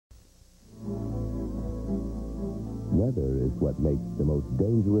Weather is what makes the most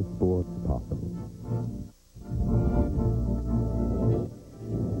dangerous sports possible.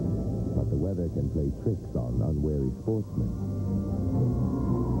 But the weather can play tricks on unwary sportsmen.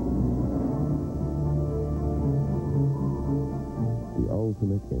 The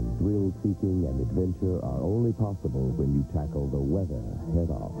ultimate in thrill-seeking and adventure are only possible when you tackle the weather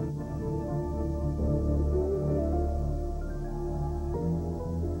head-on.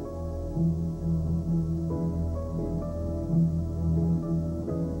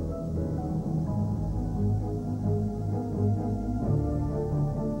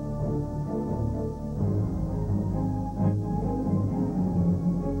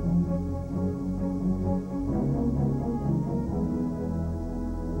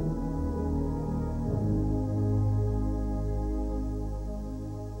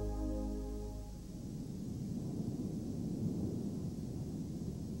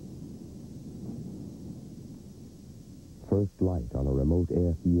 First light on a remote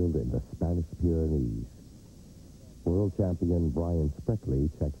airfield in the Spanish Pyrenees. World champion Brian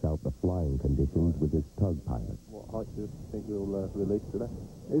Spreckley checks out the flying conditions with his tug pilot. What height do you think we'll release today?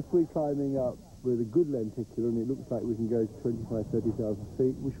 If we're climbing up with a good lenticular and it looks like we can go to 25,000, 30,000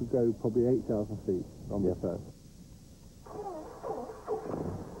 feet, we should go probably 8,000 feet on the first.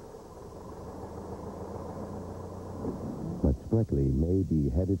 But Spreckley may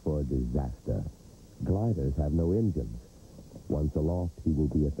be headed for a disaster. Gliders have no engines. Once aloft, he will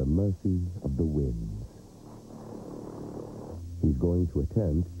be at the mercy of the winds. He's going to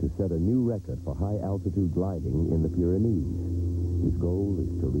attempt to set a new record for high-altitude gliding in the Pyrenees. His goal is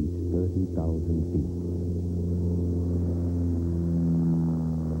to reach 30,000 feet.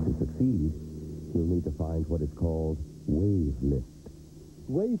 To succeed, he'll need to find what is called wave lift.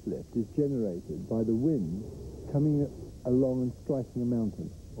 Wave lift is generated by the wind coming along and striking a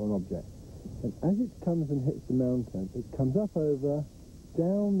mountain or an object. And as it comes and hits the mountain, it comes up over,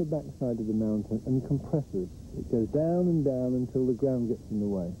 down the backside of the mountain and compresses. It goes down and down until the ground gets in the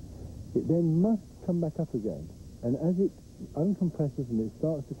way. It then must come back up again. And as it uncompresses and it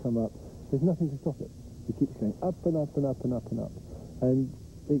starts to come up, there's nothing to stop it. It keeps going up and up and up and up and up. And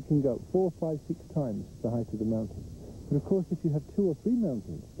it can go 4, 5, 6 times the height of the mountain. But of course, if you have 2 or 3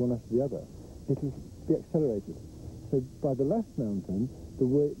 mountains, one after the other, it'll be accelerated. So by the last mountain,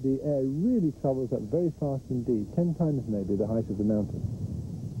 the air really travels up very fast indeed, 10 times maybe the height of the mountain.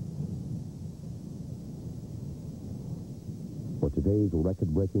 For today's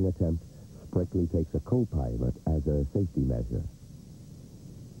record-breaking attempt, Spreckley takes a co-pilot as a safety measure.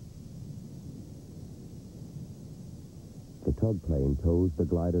 The tug plane tows the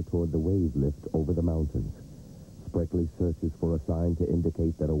glider toward the wave lift over the mountains. Spreckley searches for a sign to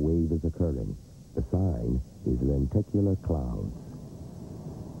indicate that a wave is occurring. The sign is lenticular clouds.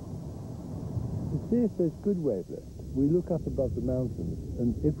 To see if there's good wave lift, we look up above the mountains,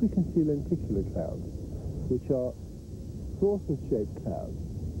 and if we can see lenticular clouds, which are saucer-shaped clouds,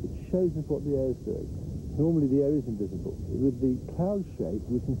 it shows us what the air is doing. Normally the air is invisible. With the cloud shape,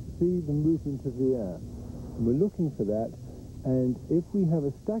 we can see the movement of the air. And we're looking for that, and if we have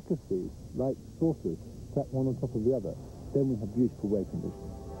a stack of these, like saucers, stacked one on top of the other, then we have beautiful wave conditions.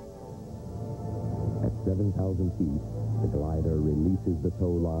 At 7,000 feet, the glider releases the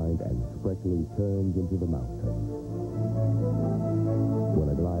tow line and Spreckley turns into the mountains. When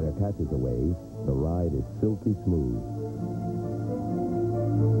a glider catches a wave, the ride is silky smooth.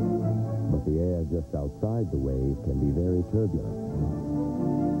 But the air just outside the wave can be very turbulent.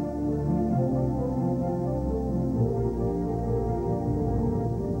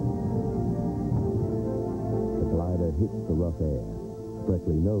 The glider hits the rough air.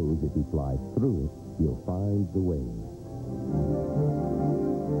 Spreckley knows if he flies through it, he'll find the wave.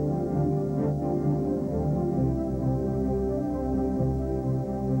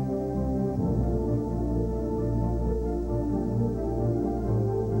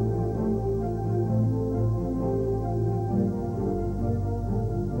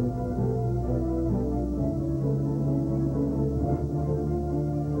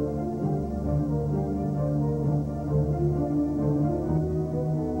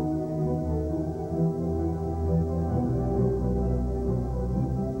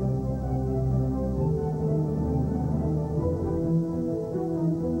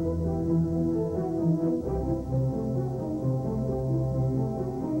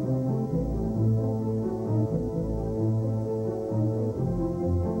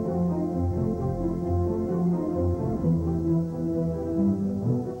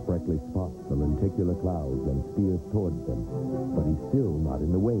 Spots the lenticular clouds and steers towards them, but he's still not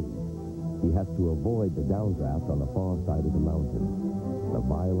in the wave. He has to avoid the downdraft on the far side of the mountain. The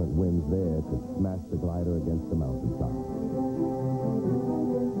violent winds there could smash the glider against the mountainside.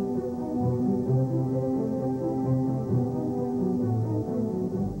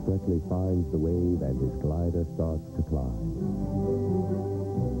 Spreckley finds the wave and his glider starts to climb.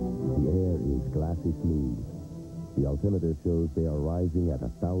 The air is glassy smooth. The altimeter shows they are rising at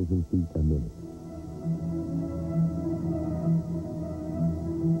 1,000 feet a minute.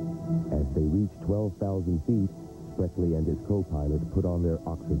 As they reach 12,000 feet, Spreckley and his co-pilot put on their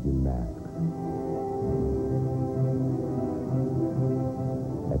oxygen masks.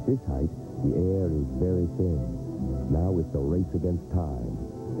 At this height, the air is very thin. Now it's a race against time.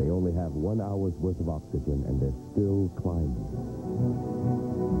 They only have 1 hour's worth of oxygen, and they're still climbing.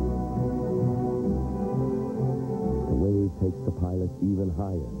 The wave takes the pilots even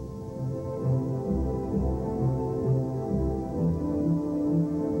higher.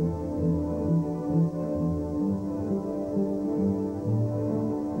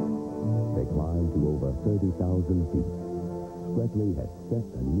 They climb to over 30,000 feet. Spreckley has set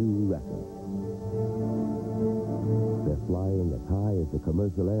a new record. They're flying as high as a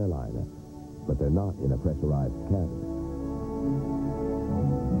commercial airliner, but they're not in a pressurized cabin.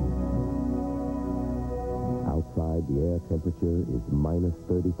 Outside, the air temperature is minus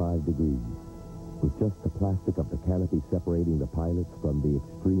 35 degrees. With just the plastic of the canopy separating the pilots from the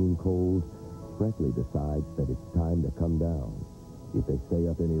extreme cold, Spreckley decides that it's time to come down. If they stay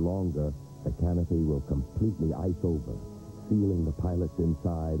up any longer, the canopy will completely ice over, sealing the pilots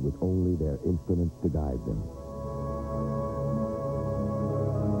inside with only their instruments to guide them.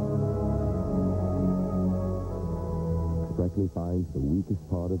 Spreckley finds the weakest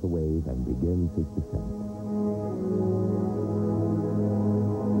part of the wave and begins his descent.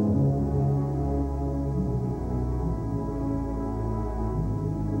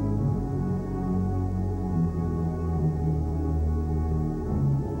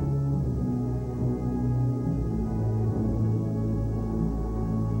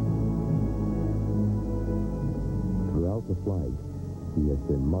 Throughout the flight, he has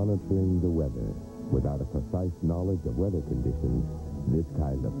been monitoring the weather. Without a precise knowledge of weather conditions, this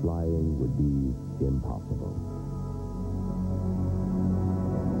kind of flying would be impossible.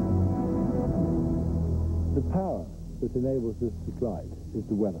 The power that enables us to glide is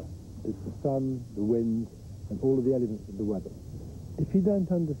the weather. It's the sun, the wind, and all of the elements of the weather. If you don't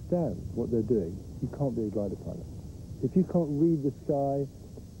understand what they're doing, you can't be a glider pilot. If you can't read the sky,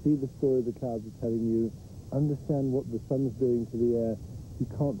 see the story the clouds are telling you, understand what the sun's doing to the air, you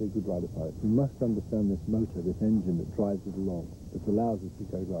can't be a good glider pilot. You must understand this motor, this engine that drives it along, that allows us to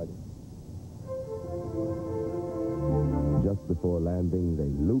go gliding. Just before landing, they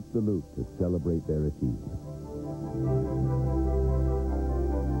loop the loop to celebrate their achievement.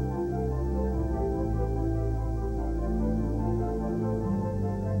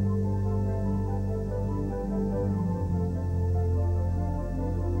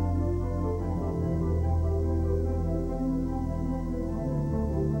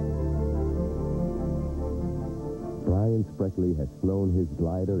 Spreckley has flown his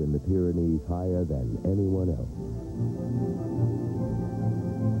glider in the Pyrenees higher than anyone else.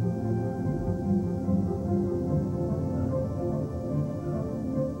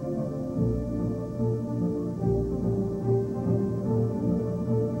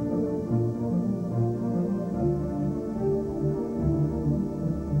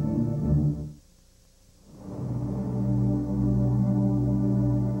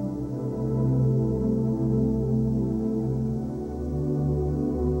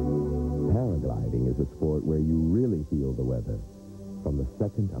 Where you really feel the weather. From the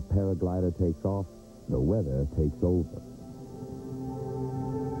second a paraglider takes off, the weather takes over.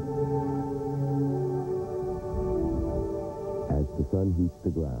 As the sun heats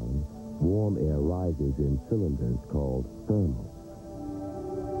the ground, warm air rises in cylinders called thermals.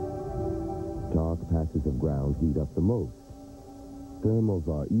 Dark patches of ground heat up the most. Thermals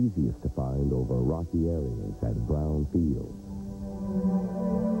are easiest to find over rocky areas and brown fields.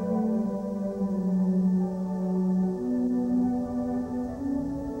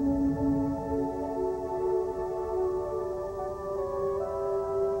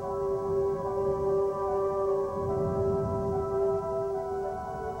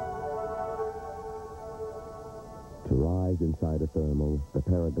 To rise inside a thermal, the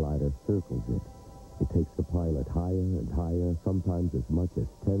paraglider circles it. It takes the pilot higher and higher, sometimes as much as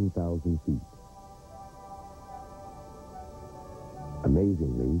 10,000 feet.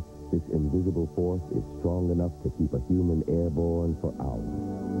 Amazingly, this invisible force is strong enough to keep a human airborne for hours.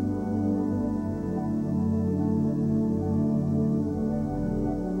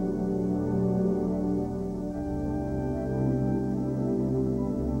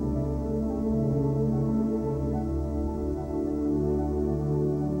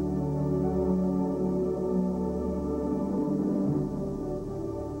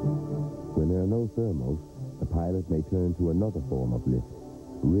 hydrothermal, the pilot may turn to another form of lift,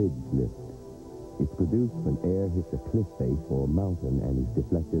 ridge lift. It's produced when air hits a cliff face or mountain and is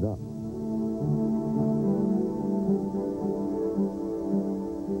deflected up.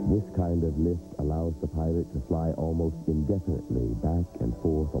 This kind of lift allows the pilot to fly almost indefinitely back and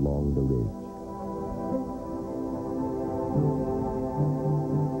forth along the ridge.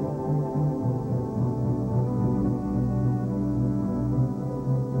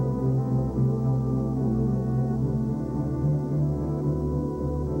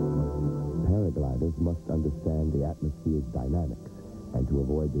 Paragliders must understand the atmosphere's dynamics, and to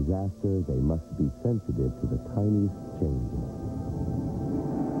avoid disaster, they must be sensitive to the tiniest changes.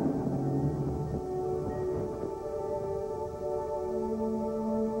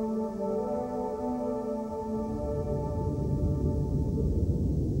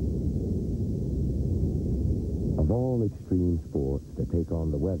 Of all extreme sports that take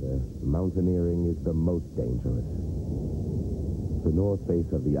on the weather, mountaineering is the most dangerous. The north face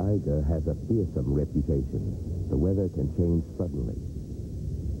of the Eiger has a fearsome reputation. The weather can change suddenly.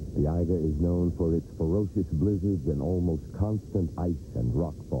 The Eiger is known for its ferocious blizzards and almost constant ice and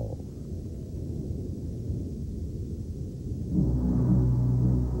rock falls.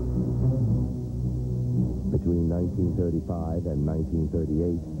 Between 1935 and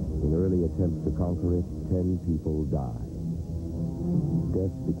 1938, in early attempts to conquer it, 10 people died.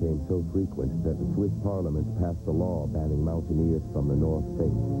 Deaths became so frequent that the Swiss Parliament passed a law banning mountaineers from the North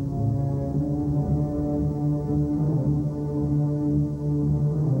Face.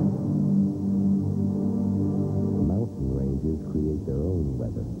 Mountain ranges create their own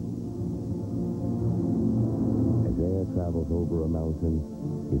weather. As air travels over a mountain,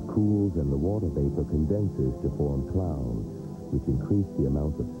 it cools and the water vapor condenses to form clouds, which increase the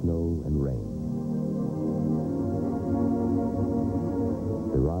amount of snow and rain.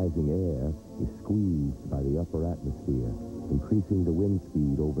 The rising air is squeezed by the upper atmosphere, increasing the wind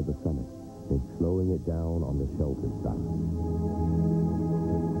speed over the summit, then slowing it down on the sheltered side.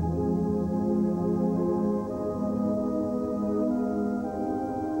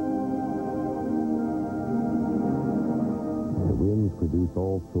 The winds produce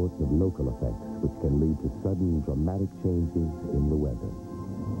all sorts of local effects, which can lead to sudden, dramatic changes in the weather.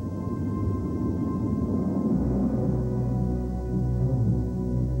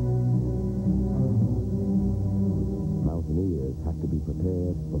 Mountaineers have to be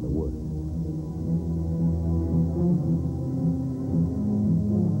prepared for the worst.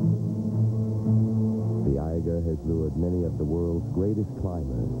 The Eiger has lured many of the world's greatest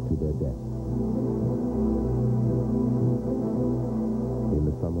climbers to their death. In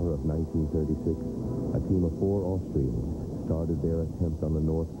the summer of 1936, a team of 4 Austrians started their attempt on the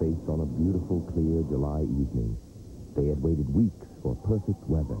North Face on a beautiful, clear July evening. They had waited weeks for perfect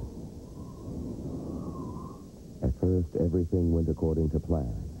weather. At first, everything went according to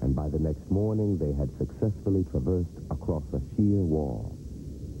plan, and by the next morning, they had successfully traversed across a sheer wall.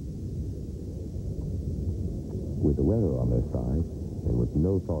 With the weather on their side, and with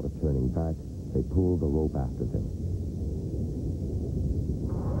no thought of turning back, they pulled the rope after them.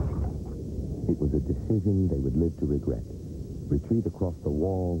 It was a decision they would live to regret. Retreat across the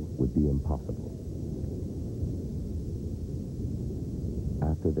wall would be impossible.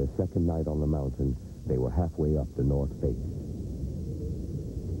 After their second night on the mountain, they were halfway up the North Face.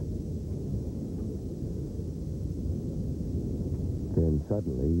 Then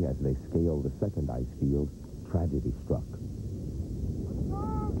suddenly, as they scaled the second ice field, tragedy struck.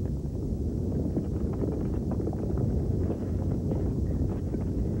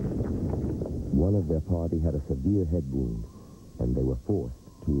 One of their party had a severe head wound, and they were forced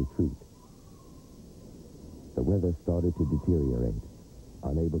to retreat. The weather started to deteriorate.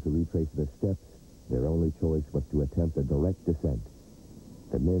 Unable to retrace their steps, their only choice was to attempt a direct descent.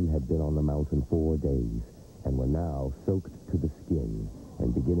 The men had been on the mountain 4 days, and were now soaked to the skin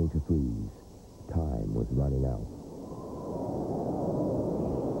and beginning to freeze. Time was running out.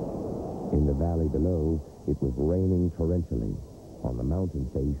 In the valley below, it was raining torrentially. On the mountain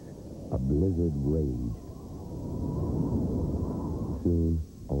face, a blizzard raged. Soon,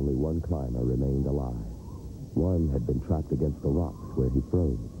 only one climber remained alive. One had been trapped against the rocks where he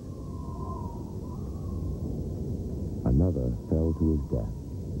froze. Another fell to his death.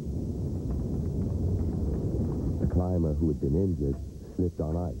 The climber who had been injured slipped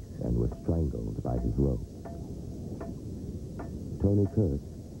on ice and was strangled by his rope. Tony Kurtz,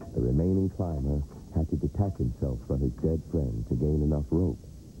 the remaining climber, had to detach himself from his dead friend to gain enough rope.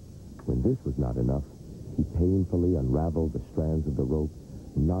 When this was not enough, he painfully unraveled the strands of the rope,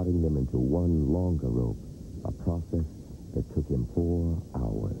 knotting them into one longer rope, a process that took him 4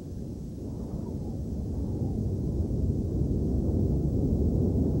 hours.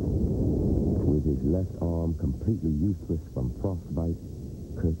 left arm completely useless from frostbite,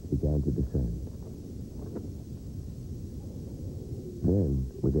 Kurt began to descend. Then,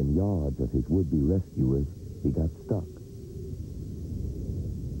 within yards of his would-be rescuers, he got stuck.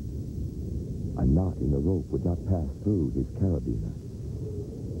 A knot in the rope would not pass through his carabiner.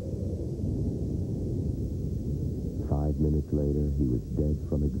 5 minutes later, he was dead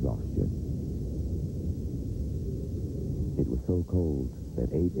from exhaustion. It was so cold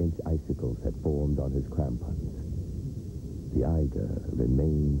that 8-inch icicles had formed on his crampons. The Eiger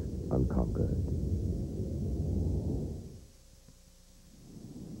remained unconquered.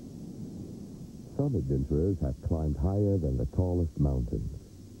 Some adventurers have climbed higher than the tallest mountains.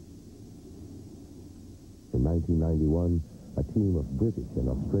 In 1991, a team of British and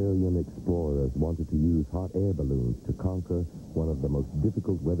Australian explorers wanted to use hot air balloons to conquer one of the most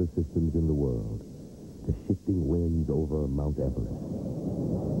difficult weather systems in the world, the shifting winds over Mount Everest.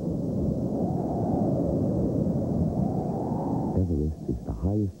 Everest is the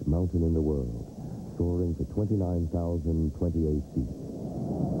highest mountain in the world, soaring to 29,028 feet.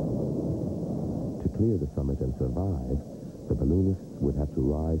 To clear the summit and survive, the balloonists would have to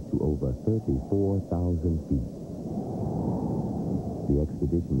rise to over 34,000 feet. The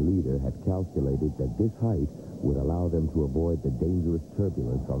expedition leader had calculated that this height would allow them to avoid the dangerous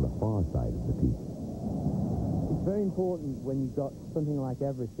turbulence on the far side of the peak. It's very important when you've got something like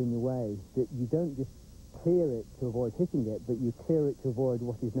Everest in your way that you don't just clear it to avoid hitting it, but you clear it to avoid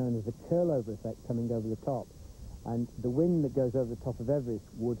what is known as the curl-over effect coming over the top. And the wind that goes over the top of Everest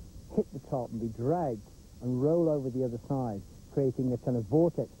would hit the top and be dragged and roll over the other side, creating a kind of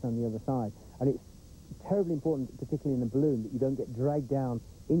vortex on the other side. And it's terribly important, particularly in a balloon, that you don't get dragged down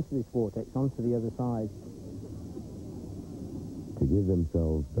into this vortex onto the other side. To give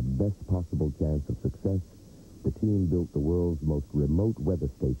themselves the best possible chance of success, the team built the world's most remote weather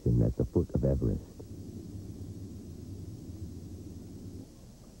station at the foot of Everest.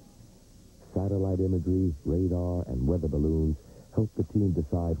 Satellite imagery, radar, and weather balloons helped the team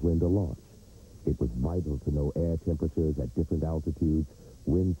decide when to launch. It was vital to know air temperatures at different altitudes,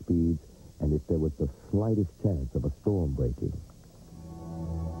 wind speeds, and if there was the slightest chance of a storm breaking.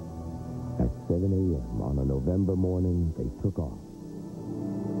 At 7 a.m. on a November morning, they took off.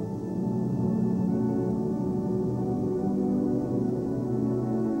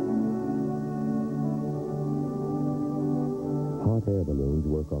 Hot air balloons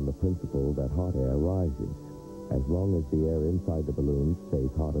work on the principle that hot air rises. As long as the air inside the balloon stays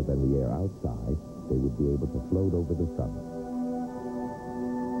hotter than the air outside, they would be able to float over the summit.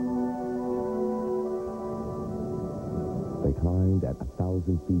 They climbed at 1,000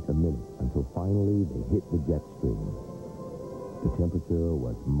 feet a minute until finally they hit the jet stream. The temperature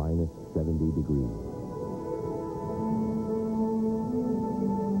was minus 70 degrees.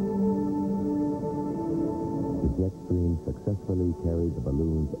 The jet stream successfully carried the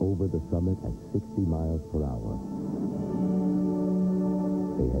balloons over the summit at 60 miles per hour.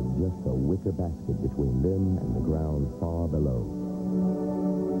 They had just a wicker basket between them and the ground far below.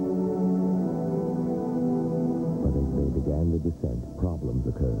 But as they began the descent, problems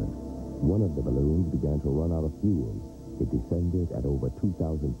occurred. One of the balloons began to run out of fuel. It descended at over 2,000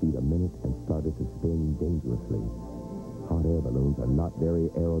 feet a minute and started to spin dangerously. Hot air balloons are not very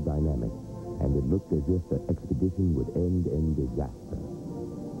aerodynamic, and it looked as if the expedition would end in disaster.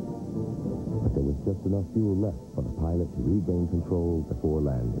 But there was just enough fuel left for the pilot to regain control before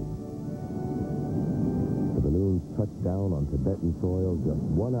landing. The balloons touched down on Tibetan soil just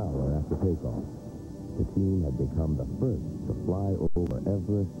 1 hour after takeoff. The team had become the first to fly over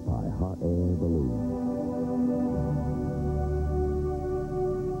Everest by hot air balloon.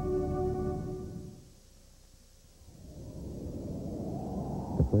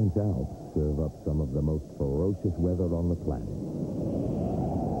 The French Alps serve up some of the most ferocious weather on the planet.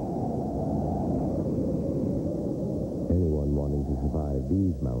 Anyone wanting to survive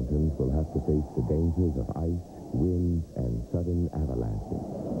these mountains will have to face the dangers of ice, winds, and sudden avalanches.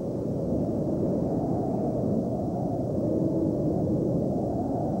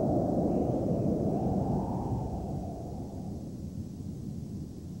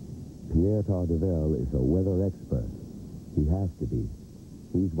 Pierre Tardevel is a weather expert. He has to be.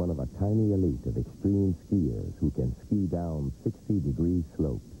 He's one of a tiny elite of extreme skiers who can ski down 60-degree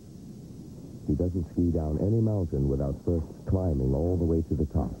slopes. He doesn't ski down any mountain without first climbing all the way to the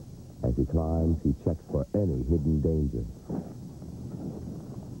top. As he climbs, he checks for any hidden danger.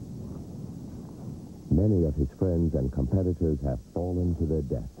 Many of his friends and competitors have fallen to their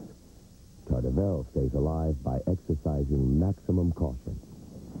deaths. Tardevel stays alive by exercising maximum caution.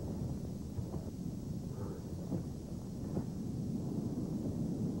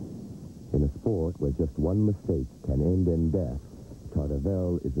 In In a sport where just one mistake can end in death,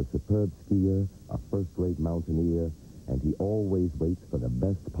 Tartavel is a superb skier, a first-rate mountaineer, and he always waits for the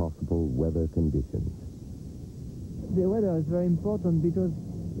best possible weather conditions. The weather is very important because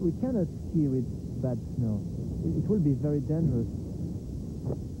we cannot ski with bad snow. It will be very dangerous.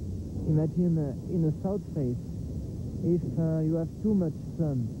 Imagine in a south face, if you have too much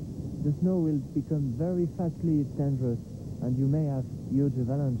sun, the snow will become very fastly dangerous and you may have huge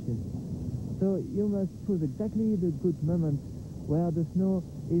avalanches. So you must choose exactly the good moment where the snow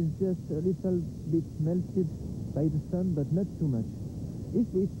is just a little bit melted by the sun, but not too much. If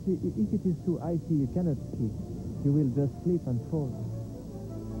it is too icy, you cannot ski. You will just slip and fall.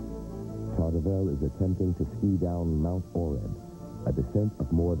 Tartavel is attempting to ski down Mount Oreb, a descent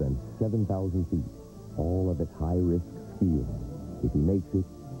of more than 7,000 feet, all of it high-risk skiing. If he makes it,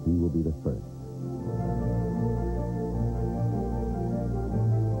 he will be the first.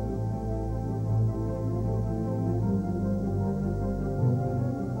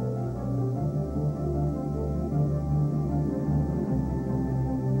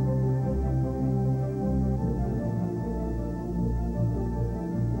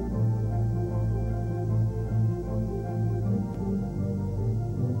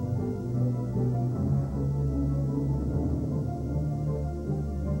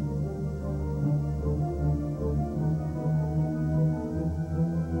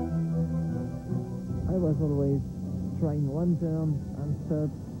 I was always trying one turn and stop,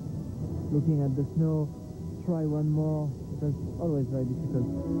 looking at the snow, try one more. It was always very difficult.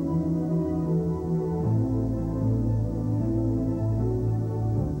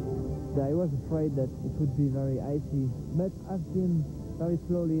 I was afraid that it would be very icy, but I've been very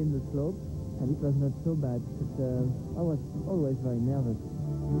slowly in the slope, and it was not so bad, but I was always very nervous.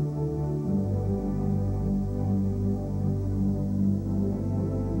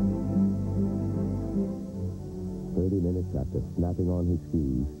 30 minutes after snapping on his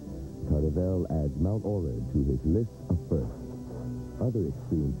skis, Tartavel adds Mount Oreb to his list of firsts. Other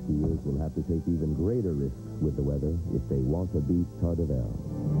extreme skiers will have to take even greater risks with the weather if they want to beat Tartavel.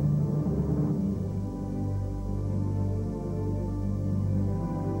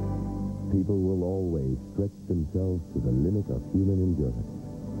 People will always stretch themselves to the limit of human endurance.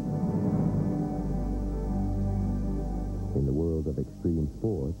 In the world of extreme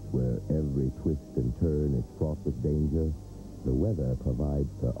sports, where every twist and turn is fraught with danger, the weather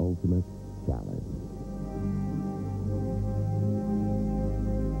provides the ultimate challenge.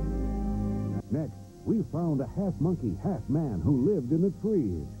 Next, we found a half-monkey, half-man who lived in the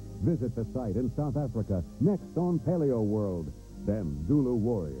trees. Visit the site in South Africa, next on Paleo World. Then Zulu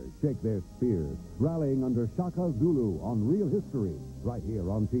warriors shake their spears, rallying under Shaka Zulu on Real History, right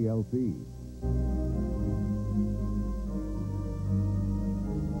here on TLC.